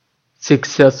ਸਿੱਖ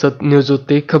ਸਿਆਸਤ ਨਿਊਜ਼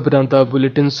ਉੱਤੇ ਖਬਰਾਂ ਦਾ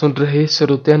ਬੁਲੇਟਿਨ ਸੁਣ ਰਹੇ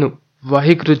ਸਰੋਤਿਆਂ ਨੂੰ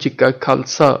ਵਾਹਿਗੁਰੂ ਜੀ ਕਾ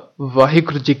ਖਾਲਸਾ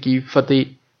ਵਾਹਿਗੁਰੂ ਜੀ ਕੀ ਫਤਿਹ।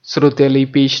 ਸਰੋਤਿਆਂ ਲਈ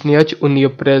ਪੇਸ਼ ਨੇ ਅੱਜ 19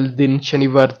 ਅਪ੍ਰੈਲ ਦਿਨ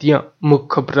ਸ਼ਨੀਵਾਰ ਦੀਆਂ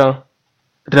ਮੁੱਖ ਖਬਰਾਂ।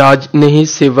 ਰਾਜ ਨਹੀਂ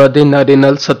ਸੇਵਾ ਦੇ ਨਾਅਰੇ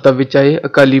ਨਾਲ ਸੱਤਾ ਵਿੱਚ ਆਏ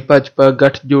ਅਕਾਲੀ ਭਾਜਪਾ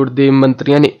ਗੱਠਜੋੜ ਦੇ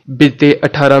ਮੰਤਰੀਆਂ ਨੇ ਬੀਤੇ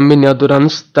 18 ਮਹੀਨਿਆਂ ਦੌਰਾਨ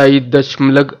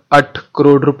 27.8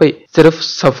 ਕਰੋੜ ਰੁਪਏ ਸਿਰਫ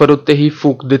ਸਫ਼ਰ ਉੱਤੇ ਹੀ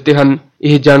ਫੂਕ ਦਿੱਤੇ ਹਨ।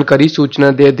 ਇਹ ਜਾਣਕਾਰੀ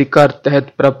ਸੂਚਨਾ ਦੇ ਅਧਿਕਾਰ ਤਹਿਤ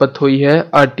ਪ੍ਰਾਪਤ ਹੋਈ ਹੈ।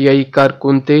 ਆਰਟੀਆਈ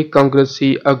ਕਾਰਕੁਨ ਤੇ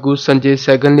ਕਾਂਗਰਸੀ ਆਗੂ ਸੰਜੇ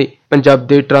ਸਹਿਗਲ ਨੇ ਪੰਜਾਬ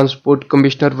ਦੇ ਟਰਾਂਸਪੋਰਟ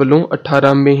ਕਮਿਸ਼ਨਰ ਵੱਲੋਂ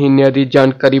 18 ਮਹੀਨਿਆਂ ਦੀ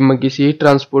ਜਾਣਕਾਰੀ ਮੰਗੀ ਸੀ।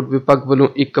 ਟਰਾਂਸਪੋਰਟ ਵਿਭਾਗ ਵੱਲੋਂ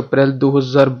 1 ਅਪ੍ਰੈਲ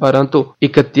 2012 ਤੋਂ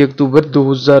 31 ਅਕਤੂਬਰ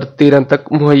 2013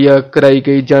 ਤੱਕ ਮੁਹੱਈਆ ਕਰਾਈ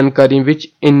ਗਈ ਜਾਣਕਾਰੀ ਵਿੱਚ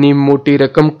ਇੰਨੀ ਮੋਟੀ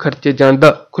ਰਕਮ ਖਰਚੇ ਜਾਣ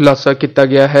ਦਾ ਖੁਲਾਸਾ ਕੀਤਾ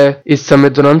ਗਿਆ ਹੈ। ਇਸ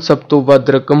ਸਮੇਂ ਦੌਰਾਨ ਸਭ ਤੋਂ ਵੱਧ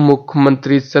ਰਕਮ ਮੁੱਖ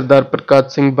ਮੰਤਰੀ ਸਰਦਾਰ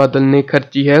ਪ੍ਰਕਾਸ਼ ਸਿੰਘ ਬਾਦਲ ਨੇ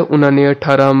ਖਰਚੀ ਹੈ। ਉਹਨਾਂ ਨੇ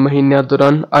 18 ਮਹੀਨਿਆਂ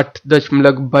ਦੌਰਾਨ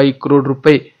 8.22 ਕਰੋੜ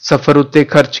ਰੁਪਏ ਸਫ਼ਰ ਉੱਤੇ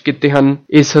ਖਰਚ ਕੀਤੇ ਹਨ।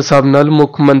 ਇਸ ਹਿਸਾਬ ਨਾਲ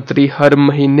ਮੁੱਖ ਮੰਤਰੀ ਹਰ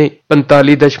ਮਹੀਨੇ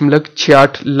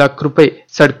 45.66 ਲੱਖ ਰੁਪਏ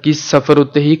ਸੜਕੀ ਸਫ਼ਰ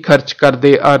ਉੱਤੇ ਹੀ ਖਰਚ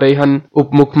ਕਰਦੇ ਆ ਰਹੇ ਹਨ।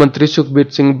 ਉਪ ਮੁੱਖ ਮੰਤਰੀ ਸੁਖਬੀਰ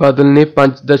ਸਿੰਘ ਬਾਦਲ ਨੇ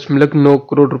 5.9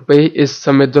 ਕਰੋੜ ਰੁਪਏ ਇਸ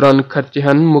ਸਮੇਂ ਦੌਰਾਨ ਖਰਚੇ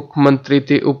ਹਨ। ਮੁੱਖ ਮੰਤਰੀ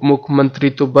ਤੇ ਉਪ ਮੁੱਖ ਮੰਤਰੀ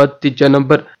ਤੋਂ ਬਾਅਦ ਤੀਜਾ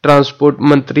ਨੰਬਰ ਟਰਾਂਸਪੋਰਟ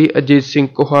ਮੰਤਰੀ ਅਜੀਤ ਸਿੰਘ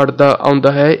ਕੋਹਾੜ ਦਾ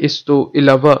ਆਉਂਦਾ ਹੈ। ਇਸ ਤੋਂ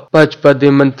ਇਲਾਵਾ ਭਾਜਪਾ ਦੇ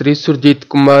ਮੰਤਰੀ ਸੁਰਜੀਤ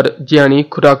ਕੁਮਾਰ ਜਿਆਣੀ,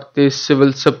 ਖੁਰਾਕ ਤੇ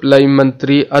ਸਿਵਲ ਸਪਲਾਈ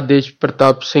ਮੰਤਰੀ ਆਦੇਸ਼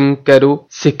ਪ੍ਰਤਾਪ ਸਿੰਘ ਕੈਰੋ,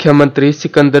 ਸਿੱਖਿਆ ਮੰਤਰੀ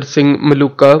ਸਿਕੰਦਰ ਸਿੰਘ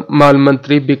ਮਲੂਕਾ, ਮਾਲ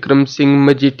ਮੰਤਰੀ ਬਿਕਰਮ ਸਿੰਘ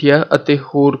ਮਜੀਠੀਆ ਅਤੇ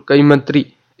ਹੋਰ ਕਈ ਮੰਤਰੀ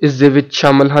ਇਸ ਦੇ ਵਿੱਚ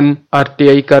ਸ਼ਾਮਲ ਹਨ।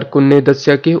 ਆਰਟੀਆਈ ਕਾਰਕੁਨ ਨੇ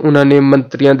ਦੱਸਿਆ ਕਿ ਉਹਨਾਂ ਨੇ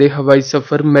ਮੰਤਰੀਆਂ ਦੇ ਹਵਾਈ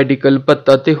ਸਫ਼ਰ, ਮੈਡੀਕਲ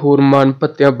ਭੱਤਾ ਤੇ ਹੋਰ ਮਾਣ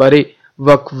ਭੱਤਿਆਂ ਬਾਰੇ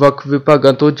ਵੱਖ-ਵੱਖ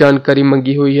ਵਿਭਾਗਾਂ ਤੋਂ ਜਾਣਕਾਰੀ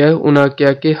ਮੰਗੀ ਹੋਈ ਹੈ। ਉਹਨਾਂ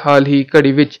ਕਿਹਾ ਕਿ ਹਾਲ ਹੀ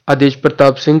ਘੜੀ ਵਿੱਚ ਆਦੇਸ਼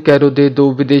ਪ੍ਰਤਾਪ ਸਿੰਘ ਕੈਰੋ ਦੇ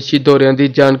 2 ਵਿਦੇਸ਼ੀ ਦੌਰਿਆਂ ਦੀ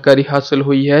ਜਾਣਕਾਰੀ ਹਾਸਲ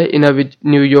ਹੋਈ ਹੈ। ਇਹਨਾਂ ਵਿੱਚ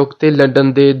ਨਿਊਯਾਰਕ ਤੇ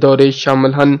ਲੰਡਨ ਦੇ ਦੌਰੇ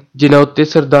ਸ਼ਾਮਲ ਹਨ, ਜਿਨ੍ਹਾਂ ਉੱਤੇ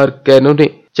ਸਰਦਾਰ ਕੈਰੋ ਨੇ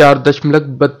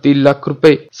 4.32 ਲੱਖ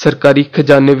ਰੁਪਏ ਸਰਕਾਰੀ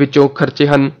ਖਜ਼ਾਨੇ ਵਿੱਚੋਂ ਖਰਚੇ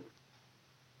ਹਨ।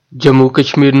 ਜੰਮੂ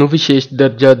ਕਸ਼ਮੀਰ ਨੂੰ ਵਿਸ਼ੇਸ਼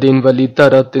ਦਰਜਾ ਦੇਣ ਵਾਲੀ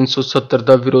ਧਾਰਾ 370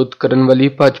 ਦਾ ਵਿਰੋਧ ਕਰਨ ਵਾਲੀ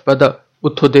ਭਾਜਪਾ ਦਾ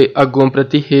ਉੱਥੋਂ ਦੇ ਆਗੂਆਂ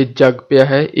ਪ੍ਰਤੀ ਹੇਜ ਜਾਗ ਪਿਆ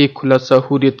ਹੈ। ਇਹ ਖੁਲਾਸਾ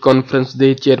ਹੁਰੀਅਤ ਕਾਨਫਰੰਸ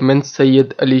ਦੇ ਚੇਅਰਮੈਨ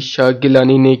ਸੈਯਦ ਅਲੀ ਸ਼ਾਹ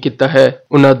ਗਿਲਾਨੀ ਨੇ ਕੀਤਾ ਹੈ।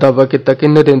 ਉਨ੍ਹਾਂ ਦਾਅਵਾ ਕੀਤਾ ਕਿ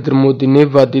ਨਰਿੰਦਰ ਮੋਦੀ ਨੇ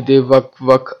ਵਾਦੀ ਦੇ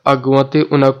ਵੱਖ-ਵੱਖ ਆਗੂਆਂ ਤੇ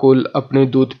ਉਨ੍ਹਾਂ ਕੋਲ ਆਪਣੇ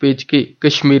ਦੂਤ ਭੇਜ ਕੇ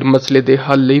ਕਸ਼ਮੀਰ ਮਸਲੇ ਦੇ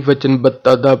ਹੱਲ ਲਈ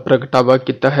ਵਚਨਬੱਧਤਾ ਦਾ ਪ੍ਰਗਟਾਵਾ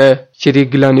ਕੀਤਾ ਹੈ। ਸ਼੍ਰੀ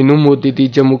ਗਿਲਾਨੀ ਨੂੰ ਮੋਦੀ ਦੀ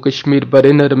ਜੰਮੂ ਕਸ਼ਮੀਰ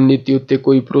ਬਾਰੇ ਨਰਮ ਨੀਤੀ ਉੱਤੇ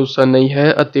ਕੋਈ ਭਰੋਸਾ ਨਹੀਂ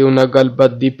ਹੈ ਅਤੇ ਉਨ੍ਹਾਂ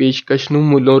ਗੱਲਬਾਤ ਦੀ ਪੇਸ਼ਕਸ਼ ਨੂੰ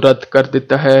ਮੂਲੋਂ ਰੱਦ ਕਰ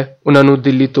ਦਿੱਤਾ ਹੈ। ਉਨ੍ਹਾਂ ਨੂੰ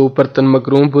ਦਿੱਲੀ ਤੋਂ ਪਰਤਣ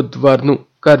ਮਗਰੋਂ ਬੁੱਧਵਾਰ ਨੂੰ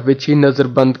ਘਰ ਵਿੱਚ ਹੀ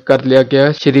ਨਜ਼ਰਬੰਦ ਕਰ ਲਿਆ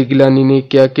ਗਿਆ। ਸ਼੍ਰੀ ਗਿਲਾਨੀ ਨੇ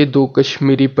ਕਿਹਾ ਕਿ 2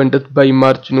 ਕਸ਼ਮੀਰੀ ਪੰਡਤ 22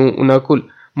 ਮਾਰਚ ਨੂੰ ਉਨ੍ਹਾਂ ਕੋਲ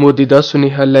ਮੋਦੀ ਦਾ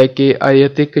ਸੁਨੇਹਾ ਲੈ ਕੇ ਆਏ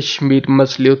ਅਤੇ ਕਸ਼ਮੀਰ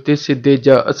ਮਸਲੇ ਉੱਤੇ ਸਿੱਧੇ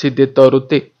ਜਾਂ ਅਸਿੱਧੇ ਤੌਰ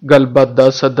ਉੱਤੇ ਗੱਲਬਾਤ ਦਾ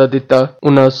ਸੱਦਾ ਦਿੱਤਾ।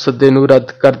 ਉਨ੍ਹਾਂ ਸੱਦੇ ਨੂੰ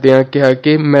ਰੱਦ ਕਰਦਿਆਂ ਕਿਹਾ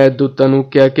ਕਿ ਮੈਂ ਦੂਤਾਂ ਨੂੰ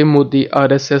ਕਿਹਾ ਕਿ ਮੋਦੀ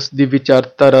ਆਰਐਸਐਸ ਦੀ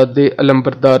ਵਿਚਾਰਧਾਰਾ ਦੇ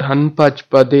ਅਲੰਬਰਦਾਰ ਹਨ।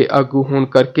 ਭਾਜਪਾ ਦੇ ਆਗੂ ਹੋਣ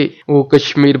ਕਰਕੇ ਉਹ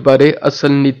ਕਸ਼ਮੀਰ ਬਾਰੇ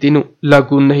ਅਸਲ ਨੀਤੀ ਨੂੰ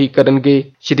ਲਾਗੂ ਨਹੀਂ ਕਰਨਗੇ।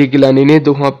 ਸ਼੍ਰੀ ਗਿਲਾਨੀ ਨੇ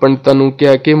ਦੋਹਾਂ ਪੰਡਤਾਂ ਨੂੰ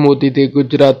ਕਿਹਾ ਕਿ ਮੋਦੀ ਦੇ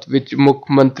ਗੁਜਰਾਤ ਵਿੱਚ ਮੁੱਖ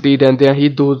ਮੰਤਰੀ ਰਹਿੰਦਿਆਂ ਹੀ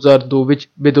 2002 ਵਿੱਚ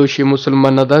ਬੇਦੋਸ਼ੀ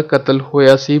ਮੁਸਲਮਾਨਾਂ ਦਾ ਕਤਲ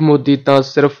ਹੋਇਆ ਸੀ। ਮੋਦੀ ਤਾਂ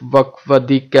ਸਿਰਫ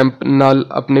ਵੱਖਵਾਦੀ ਕੈਂਪ ਨਾਲ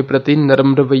ਆਪਣੇ ਪ੍ਰਤੀ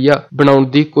ਨਰਮ ਰਵੱਈਆ ਬਣਾਉਣ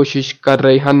ਦੀ ਕੋਸ਼ਿਸ਼ ਕਰ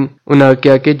ਰਹੇ ਹਨ। ਉਨ੍ਹਾਂ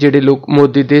ਕਿਹਾ ਕਿ ਜਿਹੜੇ ਲੋਕ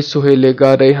ਮੋਦੀ ਦੇ ਸੁਹੇਲੇ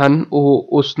ਗਾ ਰਹੇ ਹਨ ਉਹ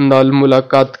ਉਸ ਨਾਲ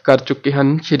ਮੁਲਾਕਾਤ ਕਰ ਚੁੱਕੇ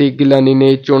ਹਨ। ਸ਼੍ਰੀ ਗਿਲਾਨੀ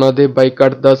ਨੇ ਚੋਣਾਂ ਦੇ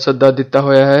ਬਾਈਕਾਟ ਦਾ ਸੱਦਾ ਦਿੱਤਾ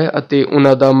ਹੋਇਆ ਹੈ ਅਤੇ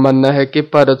ਉਨ੍ਹਾਂ ਦਾ ਮੰਨਣਾ ਹੈ ਕਿ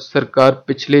ਭਾਰਤ ਸਰਕਾਰ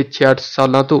ਪਿਛਲੇ 66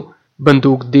 ਸਾਲਾਂ ਤੋਂ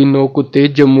ਬੰਦੂਕ ਦੀ ਨੋਕ ਉੱਤੇ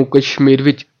ਜੰਮੂ ਕਸ਼ਮੀਰ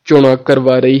ਵਿੱਚ ਚੋਣਾਂ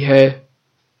ਕਰਵਾ ਰਹੀ ਹੈ।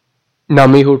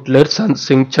 ਨਾਮੀ ਹੋਟਲਰ ਸੰਤ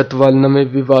ਸਿੰਘ ਛਤਵਾਲ ਨਵੇਂ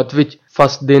ਵਿਵਾਦ ਵਿੱਚ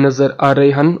ਫਸਦੇ ਨਜ਼ਰ ਆ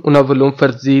ਰਹੇ ਹਨ। ਉਨ੍ਹਾਂ ਵੱਲੋਂ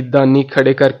ਫਰਜ਼ੀ ਦਾਨੀ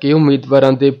ਖੜੇ ਕਰਕੇ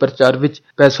ਉਮੀਦਵਾਰਾਂ ਦੇ ਪ੍ਰਚਾਰ ਵਿੱਚ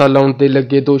ਪੈਸਾ ਲਾਉਣ ਦੇ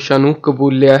ਲੱਗੇ ਦੋਸ਼ਾਂ ਨੂੰ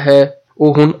ਕਬੂਲ ਲਿਆ ਹੈ।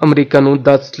 ਉਹ ਹੁਣ ਅਮਰੀਕਾ ਨੂੰ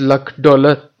 $10 ਲੱਖ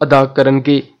ਅਦਾ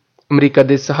ਕਰਨਗੇ। ਅਮਰੀਕਾ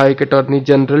ਦੇ ਸਹਾਇਕ ਅਟਾਰਨੀ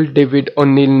ਜਨਰਲ ਡੇਵਿਡ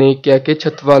ਓਨੀਲ ਨੇ ਕਿਹਾ ਕਿ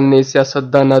ਛਤਵਾਲ ਨੇ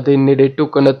ਸਿਆਸਤਦਾਨਾਂ ਦੇ ਨੇੜੇ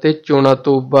ਢੁਕਣ ਅਤੇ ਚੋਣਾਂ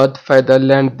ਤੋਂ ਬਾਅਦ ਫਾਇਦਾ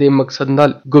ਲੈਣ ਦੇ ਮਕਸਦ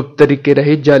ਨਾਲ ਗੁਪਤ ਤਰੀਕੇ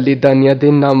ਰਾਹੀਂ ਜਾਅਲੀ ਦਾਨੀਆਂ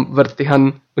ਦੇ ਨਾਮ ਵਰਤੇ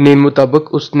ਹਨ। ਓਨੀਲ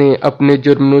ਮੁਤਾਬਕ ਉਸਨੇ ਆਪਣੇ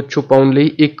ਜੁਰਮ ਨੂੰ ਛੁਪਾਉਣ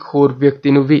ਲਈ ਇੱਕ ਹੋਰ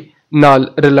ਵਿਅਕਤੀ ਨੂੰ ਵੀ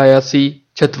ਨਾਲ ਰਲਾਇਆ ਸੀ।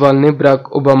 ਛਤਵਾਲ ਨੇ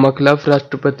ਬਰਾਕ ਓਬਾਮਾ ਖਿਲਾਫ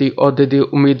ਰਾਸ਼ਟਰਪਤੀ ਅਹੁਦੇ ਦੇ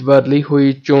ਉਮੀਦਵਾਰ ਲਈ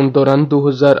ਹੋਈ ਚੋਣ ਦੌਰਾਨ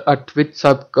 2008 ਵਿੱਚ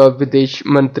ਸਾਬਕਾ ਵਿਦੇਸ਼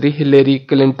ਮੰਤਰੀ ਹਿਲੇਰੀ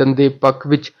ਕਲਿੰਟਨ ਦੇ ਪੱਖ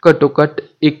ਵਿੱਚ ਘੱਟੋ-ਘੱਟ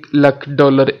 $1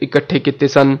 ਲੱਖ ਇਕੱਠੇ ਕੀਤੇ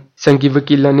ਸਨ। ਸੰਘੀ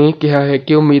ਵਕੀਲਾਂ ਨੇ ਕਿਹਾ ਹੈ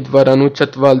ਕਿ ਉਮੀਦਵਾਰਾਂ ਨੂੰ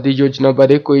ਛਤਵਾਲ ਦੀ ਯੋਜਨਾ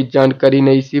ਬਾਰੇ ਕੋਈ ਜਾਣਕਾਰੀ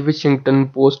ਨਹੀਂ ਸੀ। ਵਾਸ਼ਿੰਗਟਨ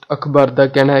ਪੋਸਟ ਅਖਬਾਰ ਦਾ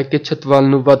ਕਹਿਣਾ ਹੈ ਕਿ ਛਤਵਾਲ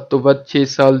ਨੂੰ ਵੱਧ ਤੋਂ ਵੱਧ 6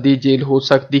 ਸਾਲ ਦੀ ਜੇਲ੍ਹ ਹੋ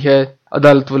ਸਕਦੀ ਹੈ।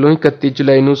 ਅਦਾਲਤ ਵੱਲੋਂ 31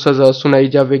 ਜੁਲਾਈ ਨੂੰ ਸਜ਼ਾ ਸੁਣਾਈ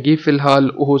ਜਾਵੇਗੀ।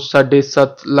 ਫਿਲਹਾਲ ਉਹ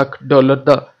 $7.5 ਲੱਖ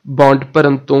ਦਾ ਬੌਂਡ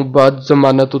ਭਰਨ ਤੋਂ ਬਾਅਦ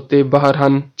ਜ਼ਮਾਨਤ ਉੱਤੇ ਬਾਹਰ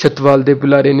ਹਨ। ਛਤਵਾਲ ਦੇ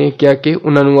ਬੁਲਾਰੇ ਨੇ ਕਿਹਾ ਕਿ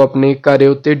ਉਨ੍ਹਾਂ ਨੂੰ ਆਪਣੇ ਕਾਰੇ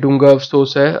ਉੱਤੇ ਡੂੰਘਾ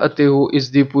ਅਫਸੋਸ ਹੈ ਅਤੇ ਉਹ ਇਸ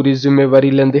ਦੀ ਪੂਰੀ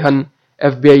ਜ਼ਿੰਮੇਵਾਰੀ ਲੈਂਦੇ ਹਨ।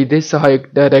 FBI ਦੇ ਸਹਾਇਕ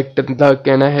ਡਾਇਰੈਕਟਰ ਦਾ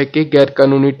ਕਹਿਣਾ ਹੈ ਕਿ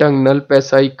ਗੈਰ-ਕਾਨੂੰਨੀ ਢੰਗ ਨਾਲ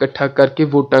ਪੈਸਾ ਇਕੱਠਾ ਕਰਕੇ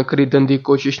ਵੋਟਾਂ ਖਰੀਦਣ ਦੀ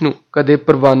ਕੋਸ਼ਿਸ਼ ਨੂੰ ਕਦੇ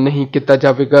ਪ੍ਰਵਾਨ ਨਹੀਂ ਕੀਤਾ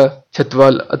ਜਾਵੇਗਾ।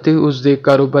 ਛਤਵਾਲ ਅਤੇ ਉਸ ਦੇ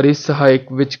ਕਾਰੋਬਾਰੀ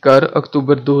ਸਹਾਇਕ ਵਿਚਕਾਰ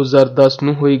ਅਕਤੂਬਰ 2010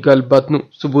 ਨੂੰ ਹੋਈ ਗੱਲਬਾਤ ਨੂੰ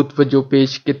ਸਬੂਤ ਵਜੋਂ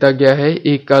ਪੇਸ਼ ਕੀਤਾ ਗਿਆ ਹੈ।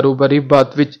 ਇਹ ਕਾਰੋਬਾਰੀ ਬਾਅਦ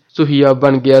ਵਿੱਚ ਸੁਹੀਆ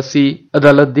ਬਣ ਗਿਆ ਸੀ।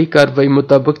 ਅਦਾਲਤ ਦੀ ਕਾਰਵਾਈ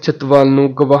ਮੁਤਾਬਕ ਛੱਤਵਾਲ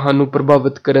ਨੂੰ ਗਵਾਹਾਂ ਨੂੰ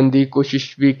ਪ੍ਰਭਾਵਿਤ ਕਰਨ ਦੀ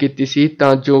ਕੋਸ਼ਿਸ਼ ਵੀ ਕੀਤੀ ਸੀ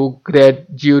ਤਾਂ ਜੋ ਗ੍ਰੈਂਡ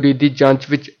ਜਿਊਰੀ ਦੀ ਜਾਂਚ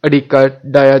ਵਿੱਚ ਅੜਿੱਕਾ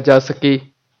ਡਾਇਆ ਜਾ ਸਕੇ।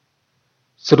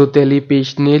 ਸਰੋਤਿਆਂ ਲਈ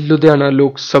ਪੇਸ਼ ਨੇ ਲੁਧਿਆਣਾ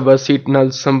ਲੋਕ ਸਭਾ ਸੀਟ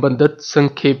ਨਾਲ ਸੰਬੰਧਿਤ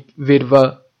ਸੰਖੇਪ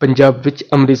ਵੇਰਵਾ। ਪੰਜਾਬ ਵਿੱਚ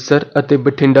ਅੰਮ੍ਰਿਤਸਰ ਅਤੇ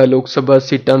ਬਠਿੰਡਾ ਲੋਕ ਸਭਾ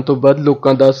ਸੀਟਾਂ ਤੋਂ ਬਾਅਦ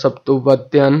ਲੋਕਾਂ ਦਾ ਸਭ ਤੋਂ ਵੱਧ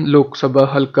ਧਿਆਨ ਲੋਕ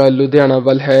ਸਭਾ ਹਲਕਾ ਲੁਧਿਆਣਾ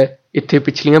ਵੱਲ ਹੈ। ਇੱਥੇ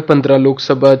ਪਿਛਲੀਆਂ 15 ਲੋਕ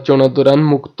ਸਭਾ ਚੋਣਾਂ ਦੌਰਾਨ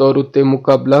ਮੁੱਖ ਤੌਰ ਉੱਤੇ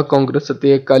ਮੁਕਾਬਲਾ ਕਾਂਗਰਸ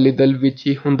ਅਤੇ ਅਕਾਲੀ ਦਲ ਵਿੱਚ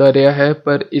ਹੀ ਹੁੰਦਾ ਰਿਹਾ ਹੈ,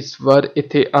 ਪਰ ਇਸ ਵਾਰ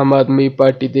ਇੱਥੇ ਆਮ ਆਦਮੀ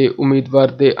ਪਾਰਟੀ ਦੇ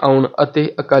ਉਮੀਦਵਾਰ ਦੇ ਆਉਣ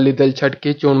ਅਤੇ ਅਕਾਲੀ ਦਲ ਛੱਡ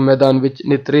ਕੇ ਚੋਣ ਮੈਦਾਨ ਵਿੱਚ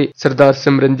ਨਿਤਰੇ ਸਰਦਾਰ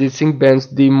ਸਿਮਰਨਜੀਤ ਸਿੰਘ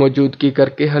ਬੈਂਸ ਦੀ ਮੌਜੂਦਗੀ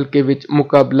ਕਰਕੇ ਹਲਕੇ ਵਿੱਚ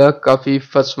ਮੁਕਾਬਲਾ ਕਾਫੀ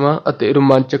ਫਸਵਾਂ ਅਤੇ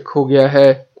ਰੋਮਾਂਚਕ ਹੋ ਗਿਆ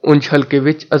ਹੈ। ਉਂਝ ਹਲਕੇ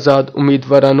ਵਿੱਚ ਆਜ਼ਾਦ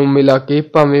ਉਮੀਦਵਾਰਾਂ ਨੂੰ ਮਿਲਾ ਕੇ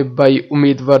ਭਾਵੇਂ 22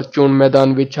 ਉਮੀਦਵਾਰ ਚੋਣ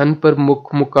ਮੈਦਾਨ ਵਿੱਚ ਹਨ, ਪਰ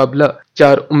ਮੁੱਖ ਮੁਕਾਬਲਾ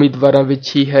 4 ਉਮੀਦਵਾਰਾਂ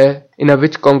ਵਿੱਚ ਹੀ ਹੈ। ਇਨ੍ਹਾਂ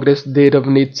ਵਿੱਚ ਕਾਂਗਰਸ ਦੇ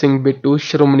ਰਵਨੀਤ ਸਿੰਘ ਬਿੱਟੂ,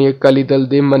 ਸ਼੍ਰੋਮਣੀ ਅਕਾਲੀ ਦਲ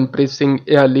ਦੇ ਮਨਪ੍ਰੀਤ ਸਿੰਘ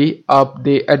ਇਆਲੀ, ਆਪ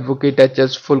ਦੇ ਐਡਵੋਕੇਟ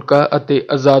ਐਚ.ਐਸ. ਫੁਲਕਾ ਅਤੇ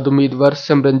ਆਜ਼ਾਦ ਉਮੀਦਵਾਰ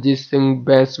ਸਿਮਰਨਜੀਤ ਸਿੰਘ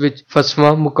ਬੈਂਸ ਵਿੱਚ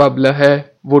ਫਸਵਾਂ ਮੁਕਾਬਲਾ ਹੈ।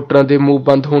 ਵੋਟਰਾਂ ਦੇ ਮੂੰਹ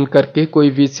ਬੰਦ ਹੋਣ ਕਰਕੇ ਕੋਈ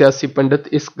ਵੀ ਸਿਆਸੀ ਪੰਡਿਤ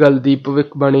ਇਸ ਗੱਲ ਦੀ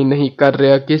ਭਵਿੱਖਬਾਣੀ ਨਹੀਂ ਕਰ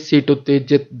ਰਿਹਾ ਕਿ ਸੀਟ ਉੱਤੇ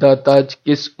ਜਿੱਤ ਦਾ ਤਾਜ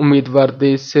ਕਿਸ ਉਮੀਦਵਾਰ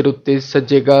ਦੇ ਸਿਰ ਉੱਤੇ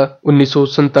ਸੱਜੇਗਾ।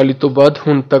 1947 ਤੋਂ ਬਾਅਦ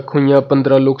ਹੁਣ ਤੱਕ ਹੋਈਆਂ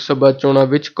 15 ਲੋਕ ਸਭਾ ਚੋਣਾਂ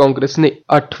ਵਿੱਚ ਕਾਂਗਰਸ ਨੇ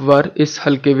 8 ਵਾਰ ਇਸ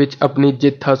ਹਲਕੇ ਵਿੱਚ ਆਪਣੀ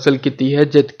ਜਿੱਤ ਹਾਸਲ ਕੀਤੀ ਹੈ,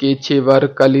 ਜਦਕਿ 6 ਵਾਰ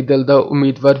ਅਕਾਲੀ ਦਲ ਦਾ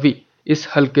ਉਮੀਦਵਾਰ ਵੀ ਇਸ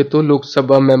ਹਲਕੇ ਤੋਂ ਲੋਕ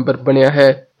ਸਭਾ ਮੈਂਬਰ ਬਣਿਆ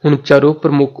ਹੈ। ਹੁਣ ਚਾਰੋਂ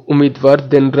ਪ੍ਰਮੁੱਖ ਉਮੀਦਵਾਰ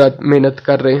ਦਿਨ-ਰਾਤ ਮਿਹਨਤ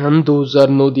ਕਰ ਰਹੇ ਹਨ।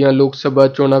 2009 ਦੀਆਂ ਲੋਕ ਸਭਾ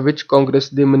ਚੋਣਾਂ ਵਿੱਚ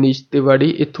ਕਾਂਗਰਸ ਦੇ ਮਨੀਸ਼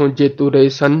ਤਿਵਾੜੀ ਇੱਥੋਂ ਜੇਤੂ ਰਹੇ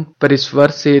ਸਨ, ਪਰ ਇਸ ਵਾਰ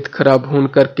ਸਿਹਤ ਖਰਾਬ ਹੋਣ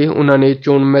ਕਰਕੇ ਉਨ੍ਹਾਂ ਨੇ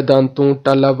ਚੋਣ ਮੈਦਾਨ ਤੋਂ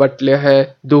ਟਾਲਾ ਵੱਟ ਲਿਆ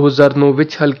ਹੈ। 2009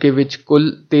 ਵਿੱਚ ਹਲਕੇ ਵਿੱਚ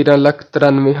ਕੁੱਲ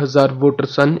 13,93,000 ਵੋਟਰ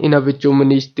ਸਨ। ਇਨ੍ਹਾਂ ਵਿੱਚੋਂ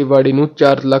ਮਨੀਸ਼ ਤਿਵਾੜੀ ਨੂੰ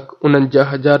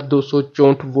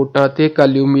 4,49,264 ਵੋਟਾਂ ਅਤੇ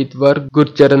ਅਕਾਲੀ ਉਮੀਦਵਾਰ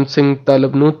ਗੁਰਚਰਨ ਸਿੰਘ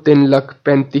ਤਾਲਬ ਨੂੰ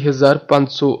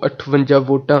 3,35,558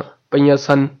 ਵੋਟਾਂ ਪਈਆਂ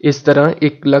ਸਨ। ਇਸ ਤਰ੍ਹਾਂ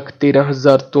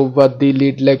 1,13,000 ਤੋਂ ਵੱਧ ਦੀ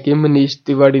ਲੀਡ ਲੈ ਕੇ ਮਨੀਸ਼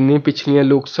ਤਿਵਾੜੀ ਨੇ ਪਿਛਲੀਆਂ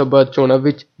ਲੋਕ ਸਭਾ ਚੋਣਾਂ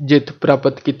ਵਿੱਚ ਜਿੱਤ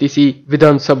ਪ੍ਰਾਪਤ ਕੀਤੀ ਸੀ।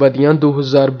 ਵਿਧਾਨ ਸਭਾ ਦੀਆਂ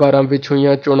 2012 ਵਿੱਚ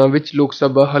ਹੋਈਆਂ ਚੋਣਾਂ ਵਿੱਚ ਲੋਕ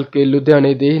ਸਭਾ ਹਲਕੇ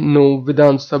ਲੁਧਿਆਣੇ ਦੇ 9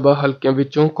 ਵਿਧਾਨ ਸਭਾ ਹਲਕਿਆਂ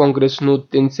ਵਿੱਚੋਂ ਕਾਂਗਰਸ ਨੂੰ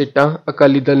 3 ਸੀਟਾਂ,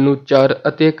 ਅਕਾਲੀ ਦਲ ਨੂੰ 4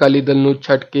 ਅਤੇ ਅਕਾਲੀ ਦਲ ਨੂੰ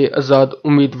ਛੱਡ ਕੇ ਆਜ਼ਾਦ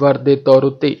ਉਮੀਦਵਾਰ ਦੇ ਤੌਰ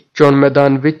ਉੱਤੇ ਚੋਣ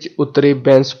ਮੈਦਾਨ ਵਿੱਚ ਉਤਰੇ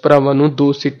ਬੈਂਸ ਭਰਾਵਾਂ ਨੂੰ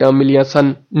 2 ਸੀਟਾਂ ਮਿਲੀਆਂ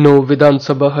ਸਨ। 9 ਵਿਧਾਨ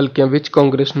ਸਭਾ ਹਲਕਿਆਂ ਵਿੱਚ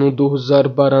ਕਾਂਗਰਸ ਨੂੰ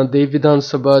 2012 ਦੇ ਵਿਧਾਨ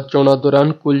ਸਭਾ ਚੋਣਾਂ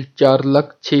ਦੌਰਾਨ ਕੁੱਲ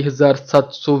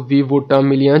 4,06,720 ਵੋਟਾਂ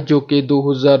ਮਿਲੀਆਂ, ਜੋ ਕਿ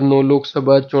 2009 ਲੋਕ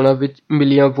ਸਭਾ ਚੋਣਾਂ ਵਿੱਚ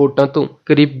ਮਿਲੀਆਂ ਵੋਟਾਂ ਤੋਂ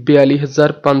ਕਰੀਬ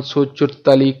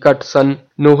 42,544 ਘੱਟ ਸਨ।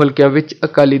 9 ਹਲਕਿਆਂ ਵਿੱਚ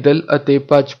ਅਕਾਲੀ ਦਲ ਅਤੇ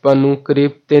ਭਾਜਪਾ ਨੂੰ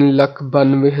ਕਰੀਬ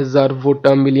 3,92,000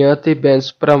 ਵੋਟਾਂ ਮਿਲੀਆਂ ਅਤੇ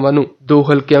ਬੈਂਸ ਭਰਾਵਾਂ ਨੂੰ 2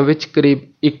 ਹਲਕਿਆਂ ਵਿੱਚ ਕਰੀਬ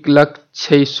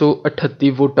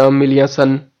 1,06,38 ਵੋਟਾਂ ਮਿਲੀਆਂ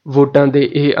ਸਨ। ਵੋਟਾਂ ਦੇ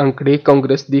ਇਹ ਅੰਕੜੇ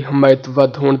ਕਾਂਗਰਸ ਦੀ ਹਮਾਇਤ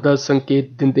ਵੱਧ ਹੋਣ ਦਾ ਸੰਕੇਤ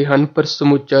ਦਿੰਦੇ ਹਨ, ਪਰ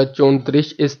ਸਮੁੱਚਾ ਚੋਣ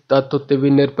ਦ੍ਰਿਸ਼ ਇਸ ਤੱਥ ਉੱਤੇ ਵੀ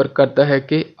ਨਿਰਭਰ ਕਰਦਾ ਹੈ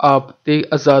ਕਿ ਆਪ ਤੇ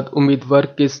ਆਜ਼ਾਦ ਉਮੀਦਵਾਰ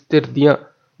ਕਿਸ ਧਿਰ ਦੀਆਂ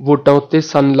ਵੋਟਾਂ ਉੱਤੇ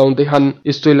ਸੰਨ ਲਾਉਂਦੇ ਹਨ।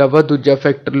 ਇਸ ਤੋਂ ਇਲਾਵਾ ਦੂਜਾ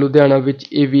ਫੈਕਟਰ ਲੁਧਿਆਣਾ ਵਿੱਚ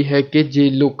ਇਹ ਵੀ ਹੈ ਕਿ ਜੇ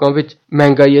ਲੋਕਾਂ ਵਿੱਚ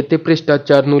ਮਹਿੰਗਾਈ ਅਤੇ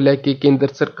ਭ੍ਰਿਸ਼ਟਾਚਾਰ ਨੂੰ ਲੈ ਕੇ ਕੇਂਦਰ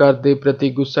ਸਰਕਾਰ ਦੇ ਪ੍ਰਤੀ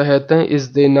ਗੁੱਸਾ ਹੈ ਤਾਂ ਇਸ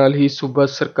ਦੇ ਨਾਲ ਹੀ ਸੂਬਾ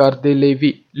ਸਰਕਾਰ ਦੇ ਲਈ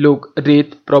ਵੀ ਲੋਕ ਰੇਤ,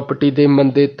 ਪ੍ਰਾਪਰਟੀ ਦੇ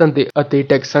ਮੰਦੇ ਧੰਦੇ ਅਤੇ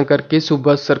ਟੈਕਸਾਂ ਕਰਕੇ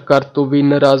ਸੂਬਾ ਸਰਕਾਰ ਤੋਂ ਵੀ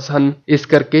ਨਾਰਾਜ਼ ਹਨ। ਇਸ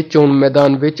ਕਰਕੇ ਚੋਣ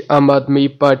ਮੈਦਾਨ ਵਿੱਚ ਆਮ ਆਦਮੀ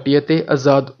ਪਾਰਟੀ ਅਤੇ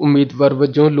ਆਜ਼ਾਦ ਉਮੀਦਵਾਰ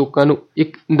ਵਜੋਂ ਲੋਕਾਂ ਨੂੰ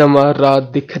ਇੱਕ ਨਵਾਂ ਰਾਹ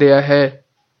ਦਿਖ ਰਿਹਾ ਹੈ।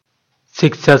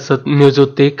 ਸਿੱਖ ਸਿਆਸਤ ਨਿਊਜ਼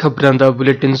ਉੱਤੇ ਖਬਰਾਂ ਦਾ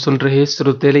ਬੁਲੇਟਿਨ ਸੁਣ ਰਹੇ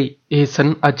ਸਰੋਤੇ ਲਈ ਇਹ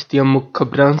ਸਨ ਅੱਜ ਦੀਆਂ ਮੁੱਖ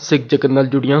ਖਬਰਾਂ। ਸਿੱਖ ਜਗਤ ਨਾਲ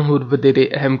ਜੁੜੀਆਂ ਹੋਰ ਵਧੇਰੇ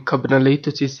ਅਹਿਮ ਖਬਰਾਂ ਲਈ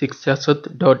ਤੁਸੀਂ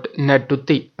sikhsiyasat.net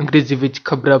ਉੱਤੇ ਅੰਗਰੇਜ਼ੀ ਵਿੱਚ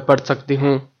ਖਬਰਾਂ ਪੜ੍ਹ ਸਕਦੇ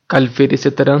ਹੋ। ਕੱਲ ਫਿਰ ਇਸੇ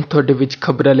ਤਰ੍ਹਾਂ ਤੁਹਾਡੇ ਵਿੱਚ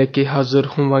ਖਬਰਾਂ ਲੈ ਕੇ ਹਾਜ਼ਰ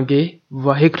ਹੋਵਾਂਗੇ।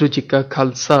 ਵਾਹਿਗੁਰੂ ਜੀ ਕਾ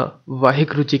ਖਾਲਸਾ,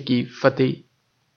 ਵਾਹਿਗੁਰੂ ਜੀ ਕੀ ਫਤਿਹ।